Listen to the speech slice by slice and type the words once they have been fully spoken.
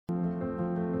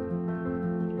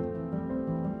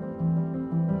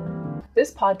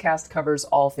This podcast covers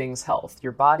all things health,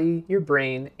 your body, your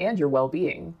brain, and your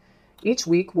well-being. Each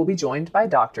week, we'll be joined by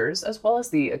doctors, as well as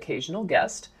the occasional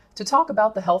guest, to talk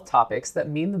about the health topics that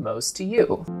mean the most to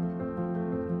you.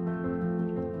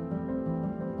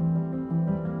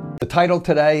 The title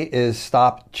today is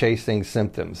Stop Chasing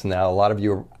Symptoms. Now, a lot of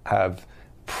you have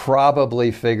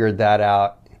probably figured that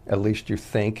out, at least you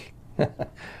think,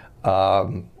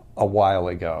 a while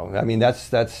ago. I mean, that's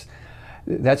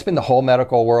been the whole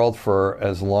medical world for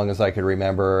as long as I could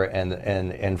remember,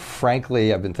 and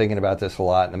frankly, I've been thinking about this a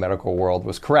lot, and the medical world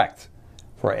was correct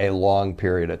for a long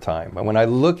period of time. And when I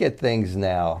look at things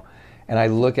now, and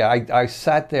I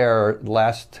sat there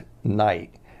last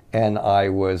night, and I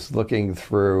was looking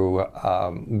through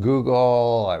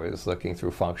Google, I was looking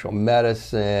through functional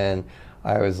medicine,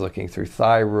 I was looking through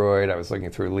thyroid, I was looking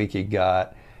through leaky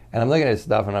gut, and I'm looking at this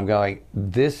stuff and I'm going,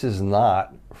 this is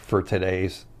not for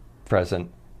today's present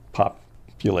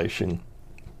population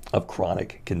of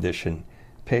chronic condition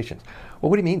patients. Well,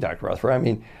 what do you mean, Dr. Rutherford? I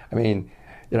mean,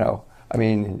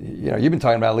 you've been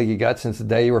talking about leaky gut since the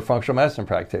day you were a functional medicine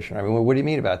practitioner. I mean, what do you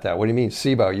mean about that? What do you mean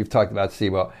SIBO? You've talked about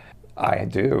SIBO. I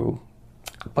do,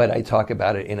 but I talk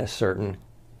about it in a certain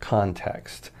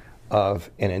context of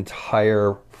an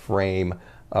entire frame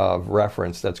of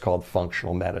reference that's called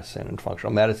functional medicine. And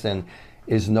functional medicine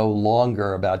is no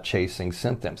longer about chasing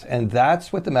symptoms. And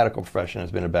that's what the medical profession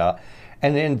has been about.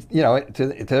 And then,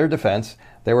 to their defense,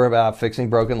 they were about fixing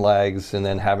broken legs and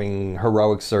then having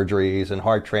heroic surgeries and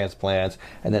heart transplants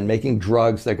and then making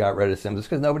drugs that got rid of symptoms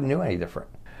because nobody knew any different.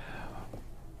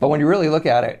 But when you really look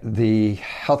at it, the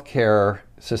healthcare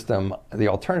system, the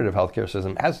alternative healthcare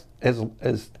system, has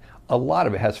a lot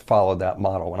of it has followed that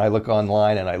model. When I look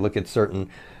online and I look at certain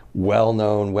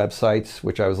well-known websites,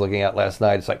 which I was looking at last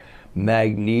night, it's like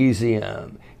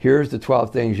magnesium. Here's the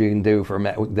 12 things you can do for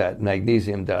that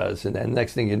magnesium does, and then the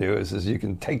next thing you do is you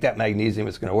can take that magnesium,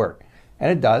 it's going to work,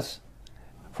 and it does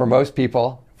for most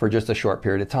people for just a short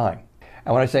period of time.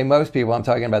 And when I say most people, I'm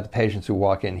talking about the patients who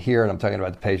walk in here, and I'm talking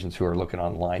about the patients who are looking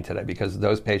online today, because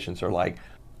those patients are like,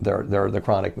 they're the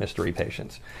chronic mystery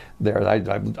patients.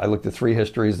 I looked at 3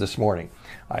 histories this morning.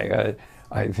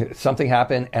 Something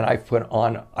happened, and I put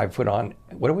on,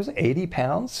 what was it, 80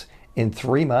 pounds in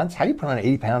 3 months? How do you put on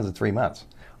 80 pounds in 3 months?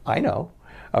 I know,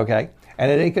 okay?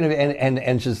 And it ain't gonna be,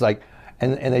 and just like,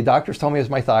 and the doctors told me it was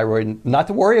my thyroid, not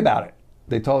to worry about it.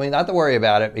 They told me not to worry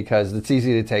about it because it's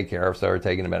easy to take care of. So they're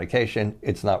taking the medication,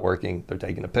 it's not working. They're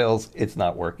taking the pills, it's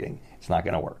not working. It's not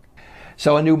gonna work.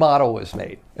 So a new model was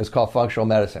made. It's called functional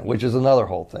medicine, which is another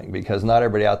whole thing because not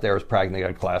everybody out there is practicing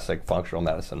a classic functional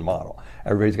medicine model.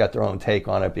 Everybody's got their own take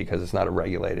on it because it's not a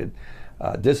regulated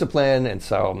discipline. And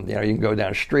so, you can go down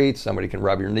the street, somebody can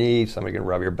rub your knee, somebody can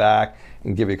rub your back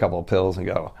and give you a couple of pills and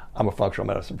go, I'm a functional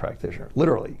medicine practitioner.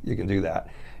 Literally, you can do that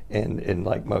in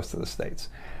like most of the states.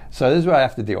 So this is what I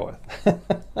have to deal with.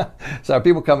 So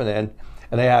people coming in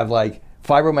and they have like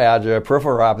fibromyalgia,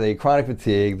 peripheral neuropathy, chronic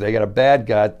fatigue, they got a bad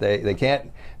gut, they either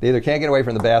can't get away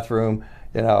from the bathroom,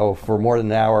 for more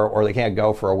than an hour, or they can't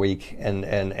go for a week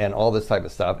and all this type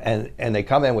of stuff. And they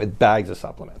come in with bags of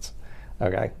supplements.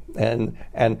 Okay. And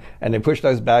they push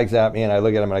those bags at me and I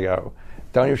look at them and I go,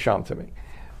 don't even show them to me.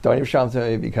 Don't even show them to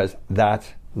me because that's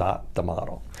not the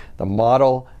model. The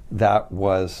model that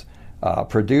was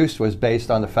produced was based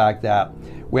on the fact that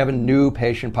we have a new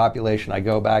patient population. I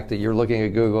go back to, you're looking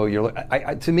at Google,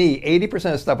 to me, 80%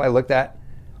 of the stuff I looked at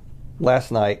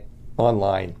last night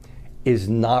online is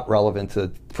not relevant to the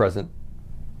present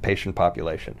patient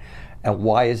population. And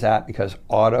why is that? Because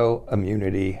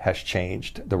autoimmunity has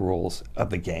changed the rules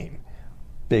of the game,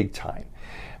 big time.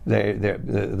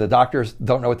 The doctors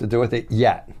don't know what to do with it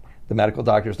yet. The medical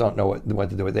doctors don't know what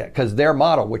to do with it because their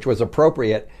model, which was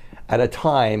appropriate at a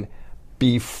time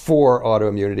before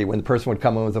autoimmunity, when the person would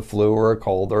come in with a flu or a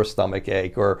cold or a stomach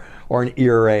ache or an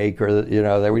earache or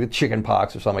they would get chicken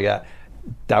pox or something like that.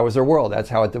 That was their world. That's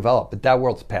how it developed. But that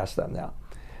world's past them now.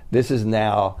 This is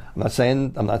now. I'm not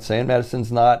saying medicine's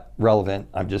not relevant.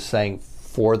 I'm just saying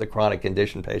for the chronic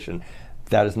condition patient,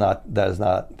 that is not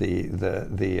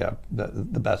the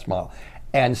best model.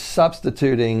 And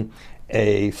substituting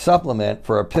a supplement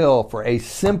for a pill for a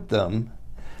symptom,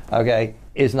 okay,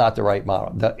 is not the right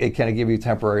model. Can it give you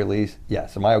temporary relief?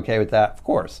 Yes. Am I okay with that? Of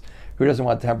course. Who doesn't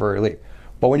want temporary relief?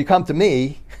 But when you come to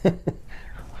me,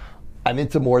 I'm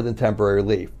into more than temporary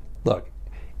relief. Look,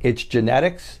 it's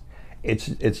genetics.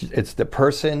 It's the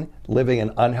person living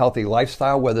an unhealthy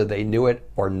lifestyle, whether they knew it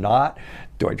or not.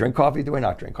 Do I drink coffee? Do I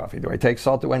not drink coffee? Do I take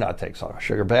salt? Do I not take salt?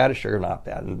 Sugar bad? Is sugar not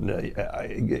bad? And I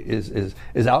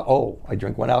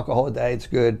drink 1 alcohol a day. It's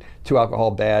good. 2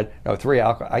 alcohol bad. No, 3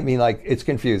 alcohol. I mean, like, it's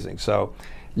confusing. So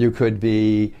you could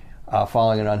be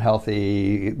following an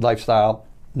unhealthy lifestyle,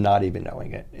 not even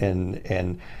knowing it.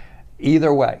 And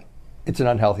either way, it's an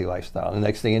unhealthy lifestyle. The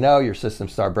next thing you know, your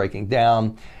systems start breaking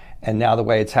down. And now the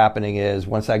way it's happening is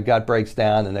once that gut breaks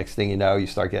down, the next thing you know, you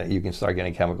can start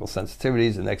getting chemical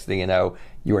sensitivities. The next thing you know,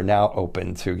 you are now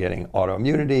open to getting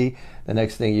autoimmunity. The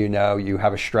next thing you know, you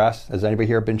have a stress. Has anybody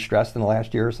here been stressed in the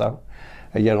last year or so?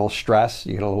 You get a little stress,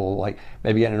 you get a little, like,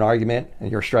 maybe get in an argument and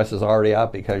your stress is already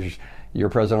up because your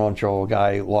presidential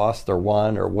guy lost or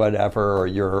won or whatever,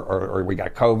 or we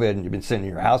got COVID and you've been sitting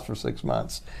in your house for 6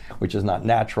 months, which is not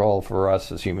natural for us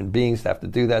as human beings to have to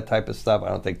do that type of stuff. I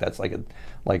don't think that's like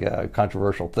a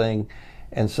controversial thing.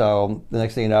 And so the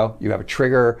next thing you know, you have a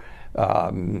trigger, you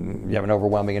have an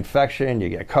overwhelming infection, you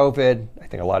get COVID. I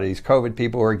think a lot of these COVID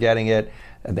people are getting it,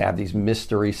 and they have these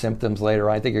mystery symptoms later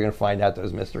on. I think you're going to find out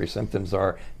those mystery symptoms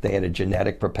are they had a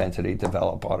genetic propensity to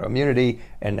develop autoimmunity,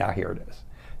 and now here it is.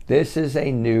 This is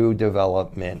a new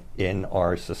development in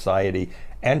our society,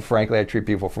 and frankly, I treat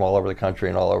people from all over the country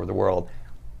and all over the world.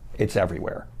 It's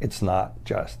everywhere. It's not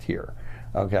just here,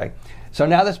 okay? So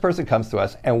now this person comes to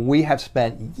us, and we have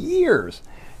spent years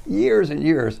and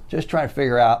years just trying to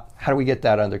figure out how do we get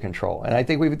that under control. And I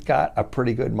think we've got a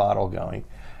pretty good model going.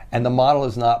 And the model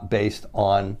is not based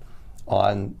on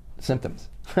symptoms.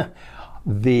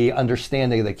 The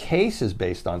understanding of the case is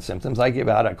based on symptoms. I give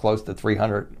out a close to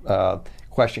 300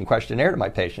 questionnaire to my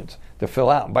patients to fill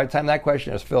out. And by the time that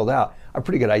question is filled out, I have a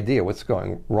pretty good idea what's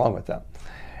going wrong with them.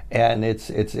 And it's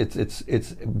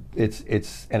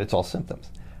all symptoms.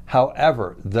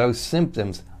 However, those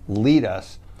symptoms lead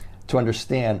us to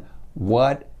understand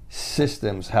what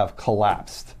systems have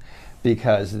collapsed,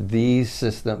 because these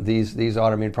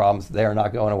autoimmune problems, they are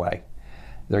not going away.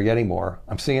 They're getting more.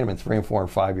 I'm seeing them in 3 and 4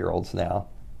 and 5-year-olds now.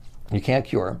 You can't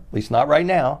cure them, at least not right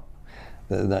now.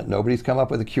 Nobody's come up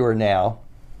with a cure now.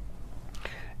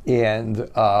 And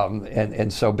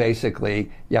so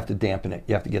basically, you have to dampen it.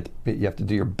 You have to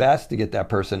do your best to get that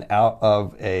person out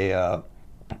of a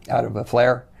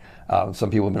flare. Some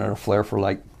people have been in a flare for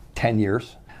like 10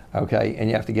 years. Okay, and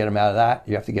you have to get them out of that.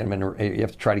 You have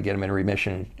to try to get them in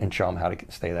remission and show them how to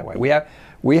stay that way.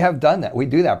 We have done that. We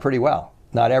do that pretty well.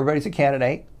 Not everybody's a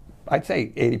candidate. I'd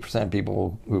say 80% of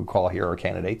people who call here are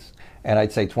candidates, and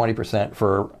I'd say 20%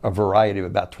 for a variety of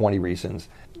about 20 reasons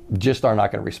just are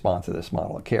not going to respond to this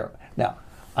model of care. Now,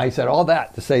 I said all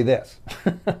that to say this.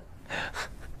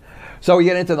 So we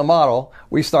get into the model,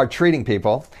 we start treating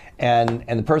people, and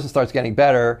the person starts getting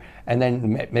better, and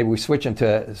then maybe we switch them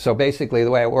to, so basically the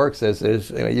way it works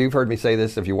is you've heard me say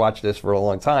this if you watch this for a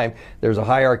long time, there's a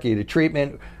hierarchy to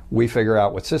treatment. We figure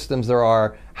out what systems there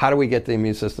are, how do we get the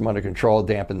immune system under control,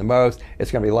 dampen the most. It's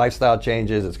going to be lifestyle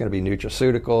changes, it's going to be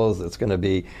nutraceuticals, it's going to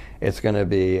be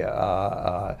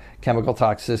chemical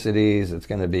toxicities, it's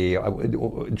going to be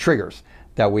triggers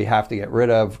that we have to get rid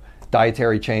of,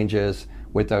 dietary changes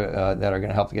that are going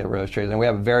to help to get rid of those triggers. And we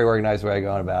have a very organized way of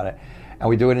going about it. And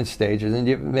we do it in stages. And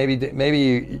maybe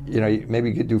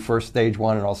you could do first stage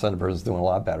 1 and all of a sudden the person's doing a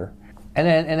lot better. And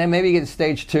then maybe you get to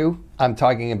stage 2. I'm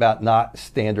talking about not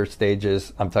standard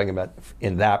stages. I'm talking about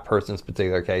in that person's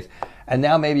particular case. And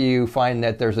now maybe you find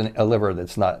that there's a liver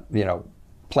that's not,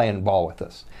 playing ball with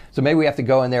us. So maybe we have to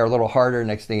go in there a little harder.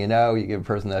 Next thing you know, you give a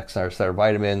person the next set of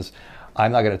vitamins.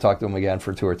 I'm not going to talk to them again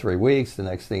for 2 or 3 weeks. The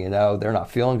next thing you know, they're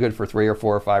not feeling good for 3 or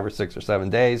 4 or 5 or 6 or 7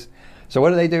 days. So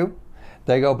what do?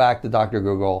 They go back to Dr.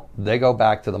 Google. They go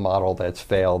back to the model that's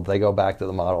failed. They go back to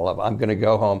the model of, I'm going to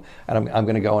go home and I'm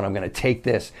going to go and I'm going to take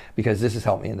this because this has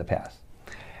helped me in the past.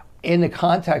 In the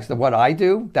context of what I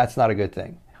do, that's not a good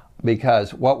thing,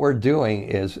 because what we're doing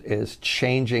is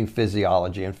changing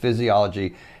physiology, and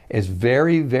physiology is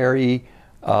very, very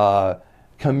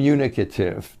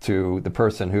communicative to the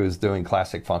person who is doing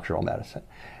classic functional medicine.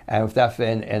 And if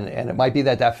and it might be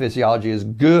that physiology is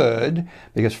good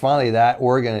because finally that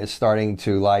organ is starting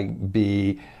to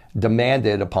be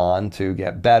demanded upon to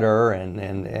get better,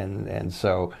 and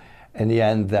so in the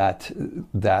end that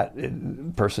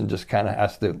person just kind of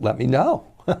has to let me know.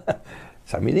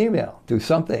 Send me an email, do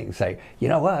something, say, you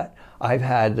know what, I've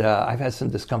had some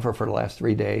discomfort for the last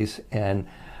 3 days, and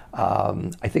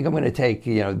I think I'm going to take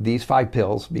these 5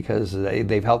 pills because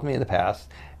they've helped me in the past,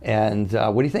 and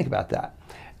what do you think about that?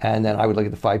 And then I would look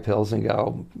at the 5 pills and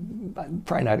go,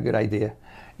 probably not a good idea,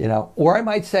 Or I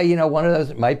might say, one of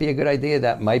those might be a good idea,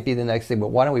 that might be the next thing, but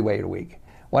why don't we wait a week?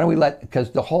 Why don't we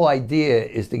because the whole idea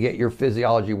is to get your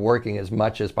physiology working as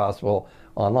much as possible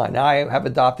online. Now I have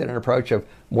adopted an approach of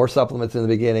more supplements in the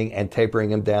beginning and tapering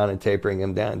them down and tapering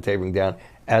them down and tapering down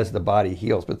as the body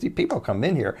heals. But see, people come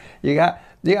in here, you got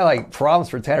problems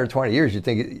for 10 or 20 years. You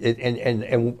think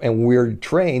and we're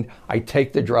trained. I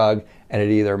take the drug and it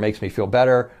either makes me feel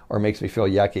better or makes me feel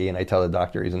yucky, and I tell the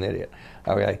doctor he's an idiot.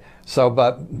 Okay,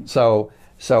 so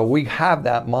we have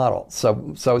that model.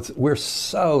 So we're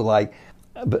so like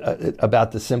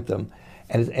about the symptom,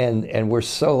 and we're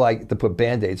so like to put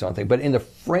Band-Aids on things. But in the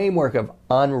framework of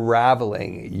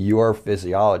unraveling your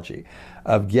physiology,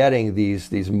 of getting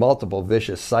these multiple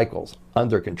vicious cycles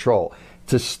under control,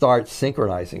 to start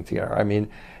synchronizing together. I mean,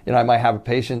 I might have a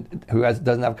patient who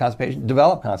doesn't have constipation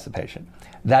develop constipation.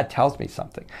 That tells me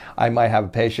something. I might have a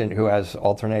patient who has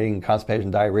alternating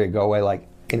constipation, diarrhea go away like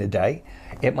in a day.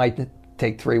 It might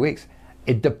take 3 weeks.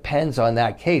 It depends on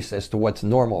that case as to what's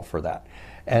normal for that.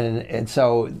 And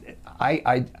so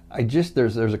I just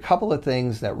there's a couple of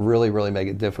things that really make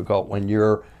it difficult when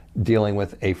you're dealing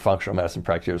with a functional medicine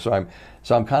practitioner.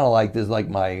 So I'm kind of like, this is like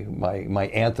my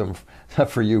anthem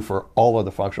for you, for all of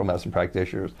the functional medicine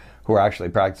practitioners who are actually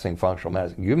practicing functional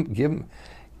medicine.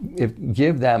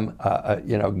 Give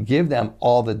them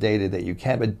all the data that you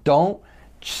can, but don't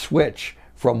switch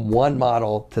from one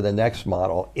model to the next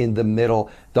model in the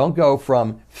middle. Don't go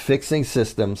from fixing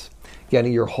systems,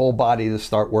 getting your whole body to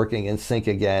start working in sync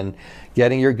again,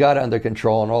 getting your gut under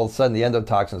control, and all of a sudden the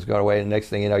endotoxins go away, and the next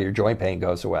thing you know, your joint pain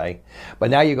goes away.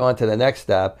 But now you go on to the next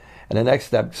step, and the next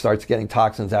step starts getting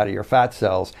toxins out of your fat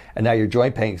cells, and now your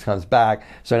joint pain comes back.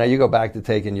 So now you go back to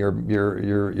taking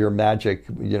your magic,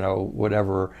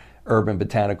 whatever urban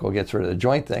botanical gets rid of the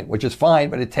joint thing, which is fine,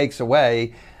 but it takes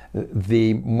away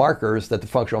the markers that the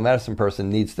functional medicine person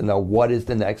needs to know. What is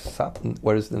the next step?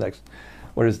 What is the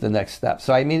next step?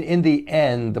 So I mean, in the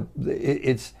end,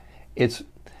 it's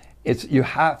you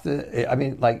have to. I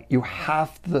mean, like, you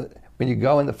have to, when you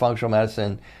go into functional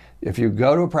medicine, if you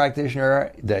go to a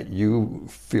practitioner that you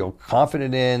feel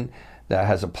confident in, that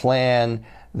has a plan,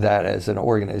 that is an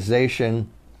organization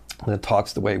that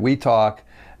talks the way we talk,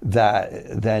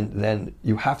 that then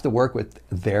you have to work with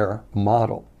their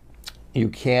model. You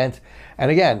can't,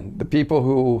 and again, the people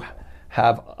who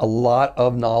have a lot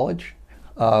of knowledge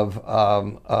of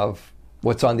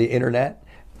what's on the internet,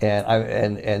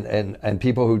 and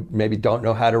people who maybe don't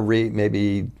know how to read,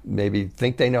 maybe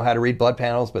think they know how to read blood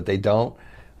panels, but they don't.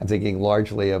 I'm thinking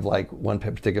largely of like one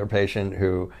particular patient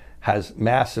who has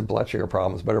massive blood sugar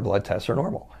problems, but her blood tests are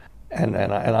normal. And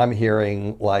I'm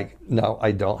hearing like, no,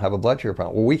 I don't have a blood sugar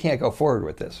problem. Well, we can't go forward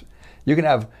with this. You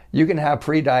can have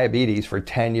pre-diabetes for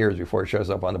 10 years before it shows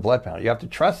up on the blood panel. You have to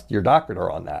trust your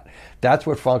doctor on that. That's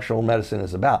what functional medicine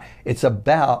is about. It's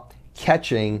about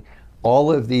catching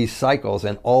all of these cycles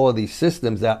and all of these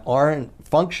systems that aren't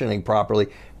functioning properly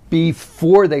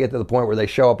before they get to the point where they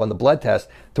show up on the blood test,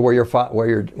 to where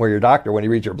your doctor, when he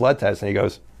reads your blood test and he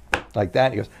goes like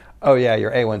that, he goes, oh yeah,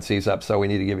 your A1C's up, so we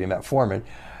need to give you metformin.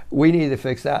 We need to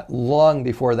fix that long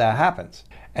before that happens.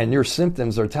 And your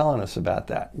symptoms are telling us about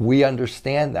that. We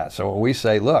understand that. So when we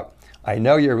say, look, I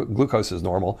know your glucose is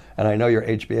normal, and I know your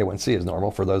HbA1c is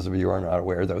normal. For those of you who are not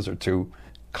aware, those are two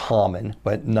common,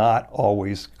 but not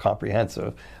always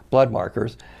comprehensive blood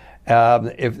markers.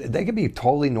 If they could be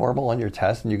totally normal on your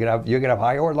test, and you could have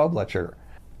high or low blood sugar,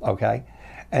 okay?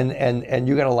 And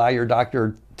you got to allow your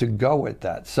doctor to go with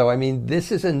that. So I mean,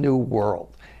 this is a new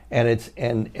world, and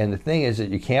the thing is that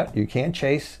you cannot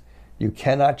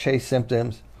chase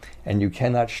symptoms, and you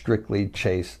cannot strictly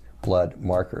chase blood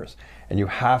markers. And you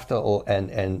have to,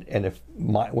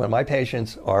 when my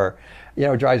patients are,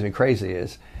 it drives me crazy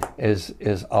is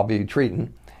I'll be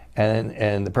treating,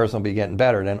 and the person will be getting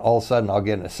better, and then all of a sudden I'll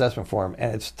get an assessment form,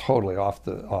 and it's totally off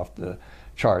the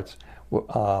charts.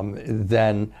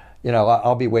 Then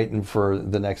I'll be waiting for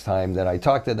the next time that I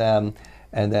talk to them,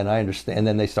 and then I understand, and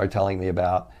then they start telling me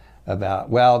about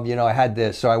well, I had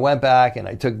this, so I went back and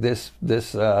I took this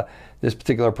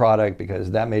particular product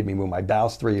because that made me move my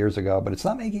bowels 3 years ago, but it's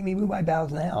not making me move my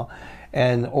bowels now.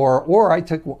 And or I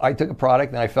took a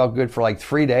product and I felt good for like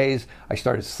 3 days. I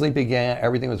started to sleep again.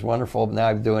 Everything was wonderful. But now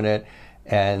I'm doing it,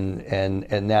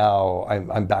 and now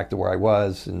I'm back to where I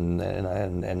was,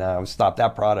 and I've stopped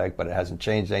that product, but it hasn't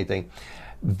changed anything.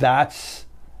 That's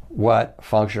what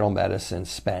functional medicine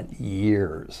spent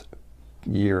years,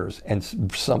 and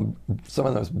some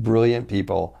of those brilliant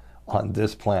people on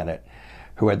this planet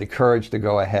who had the courage to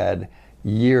go ahead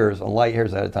years, on light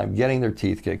years at a time, getting their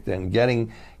teeth kicked in,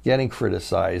 getting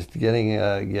criticized,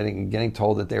 getting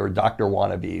told that they were doctor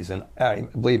wannabes. And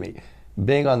believe me,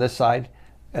 being on this side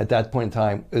at that point in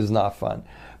time is not fun.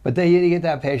 But you get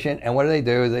that patient, and what do?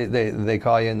 They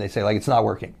call you and they say, like, it's not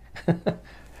working.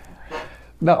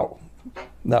 No,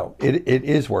 it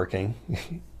is working.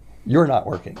 You're not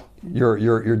working.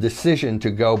 Your decision to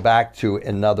go back to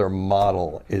another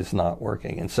model is not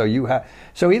working. And so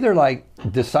either like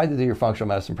decide to do your functional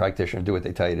medicine practitioner and do what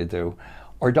they tell you to do,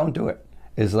 or don't do it.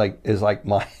 is like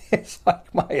my it's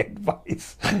like my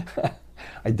advice.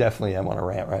 I definitely am on a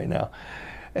rant right now.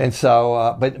 And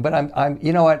so, but I'm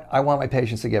you know what? I want my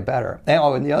patients to get better.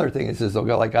 And the other thing is they'll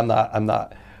go like, I'm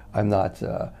not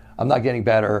getting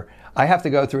better. I have to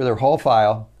go through their whole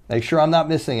file, make sure I'm not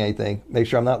missing anything, make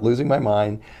sure I'm not losing my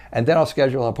mind, and then I'll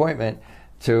schedule an appointment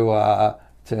to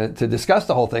discuss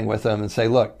the whole thing with them and say,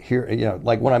 look, here,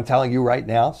 like what I'm telling you right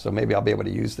now. So maybe I'll be able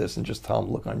to use this and just tell them,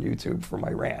 look on YouTube for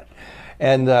my rant,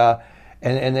 and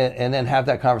then have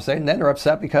that conversation. And then they're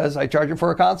upset because I charge them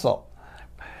for a consult.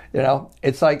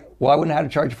 It's like, well, I wouldn't have to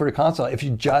charge you for the consult if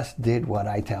you just did what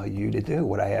I tell you to do,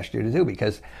 what I asked you to do,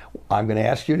 because I'm going to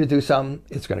ask you to do something,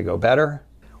 it's going to go better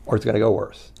or it's going to go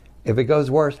worse. If it goes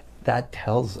worse, that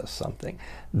tells us something.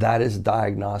 That is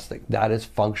diagnostic. That is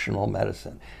functional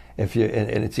medicine. And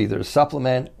it's either a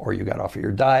supplement or you got off of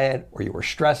your diet or you were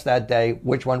stressed that day,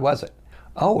 which one was it?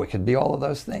 Oh, it could be all of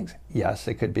those things. Yes,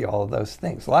 it could be all of those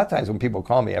things. A lot of times when people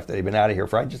call me after they've been out of here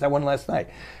I just had one last night,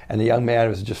 and the young man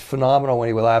was just phenomenal when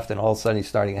he left, and all of a sudden he's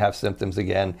starting to have symptoms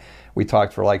again. We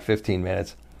talked for like 15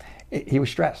 minutes. He was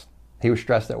stressed. He was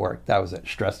stressed at work. That was it.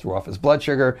 Stress threw off his blood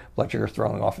sugar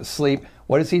throwing off his sleep.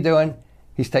 What is he doing?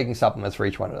 He's taking supplements for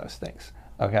each one of those things.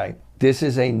 Okay? This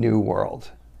is a new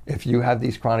world. If you have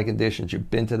these chronic conditions, you've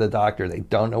been to the doctor, they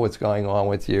don't know what's going on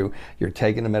with you, you're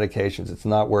taking the medications, it's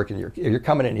not working, you're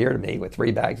coming in here to me with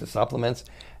 3 bags of supplements,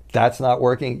 that's not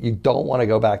working, you don't want to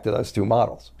go back to those 2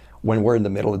 models when we're in the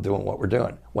middle of doing what we're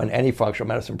doing. When any functional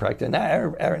medicine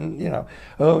practitioner,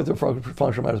 it's a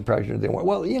functional medicine practitioner doing what?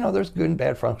 Well, there's good and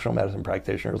bad functional medicine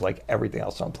practitioners like everything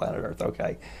else on planet Earth,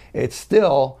 okay? It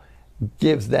still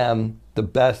gives them the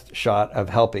best shot of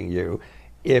helping you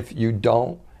if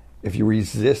you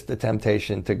resist the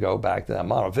temptation to go back to that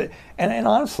model. And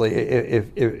honestly, if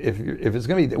it's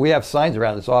going to be, we have signs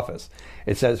around this office.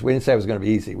 It says, we didn't say it was going to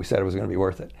be easy. We said it was going to be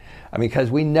worth it. I mean, because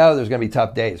we know there's going to be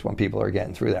tough days when people are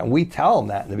getting through that. And we tell them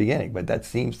that in the beginning, but that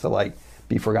seems to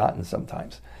be forgotten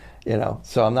sometimes.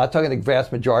 So I'm not talking the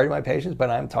vast majority of my patients,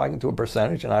 but I'm talking to a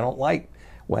percentage, and I don't like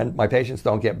when my patients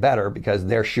don't get better because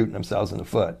they're shooting themselves in the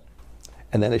foot.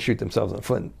 And then they shoot themselves in the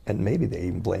foot, and maybe they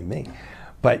even blame me.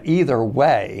 But either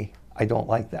way, I don't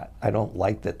like that. I don't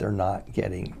like that they're not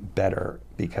getting better,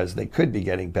 because they could be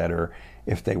getting better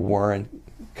if they weren't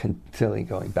continually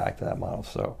going back to that model.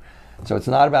 So it's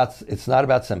not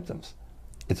about symptoms.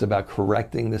 It's about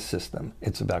correcting the system.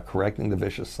 It's about correcting the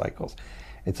vicious cycles.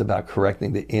 It's about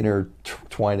correcting the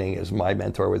intertwining, as my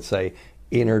mentor would say,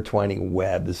 intertwining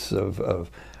webs of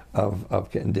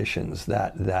conditions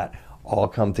that all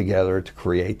come together to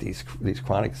create these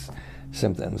chronic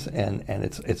symptoms, and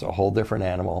it's a whole different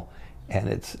animal, and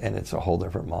it's a whole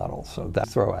different model. So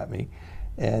that's throw at me,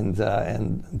 and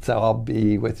so I'll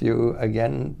be with you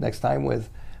again next time with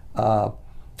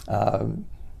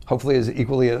hopefully as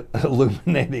equally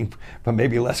illuminating but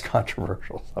maybe less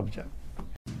controversial subject.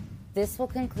 This will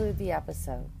conclude the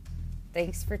episode.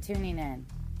 Thanks for tuning in.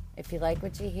 If you like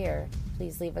what you hear,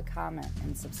 please leave a comment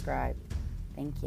and subscribe. Thank you.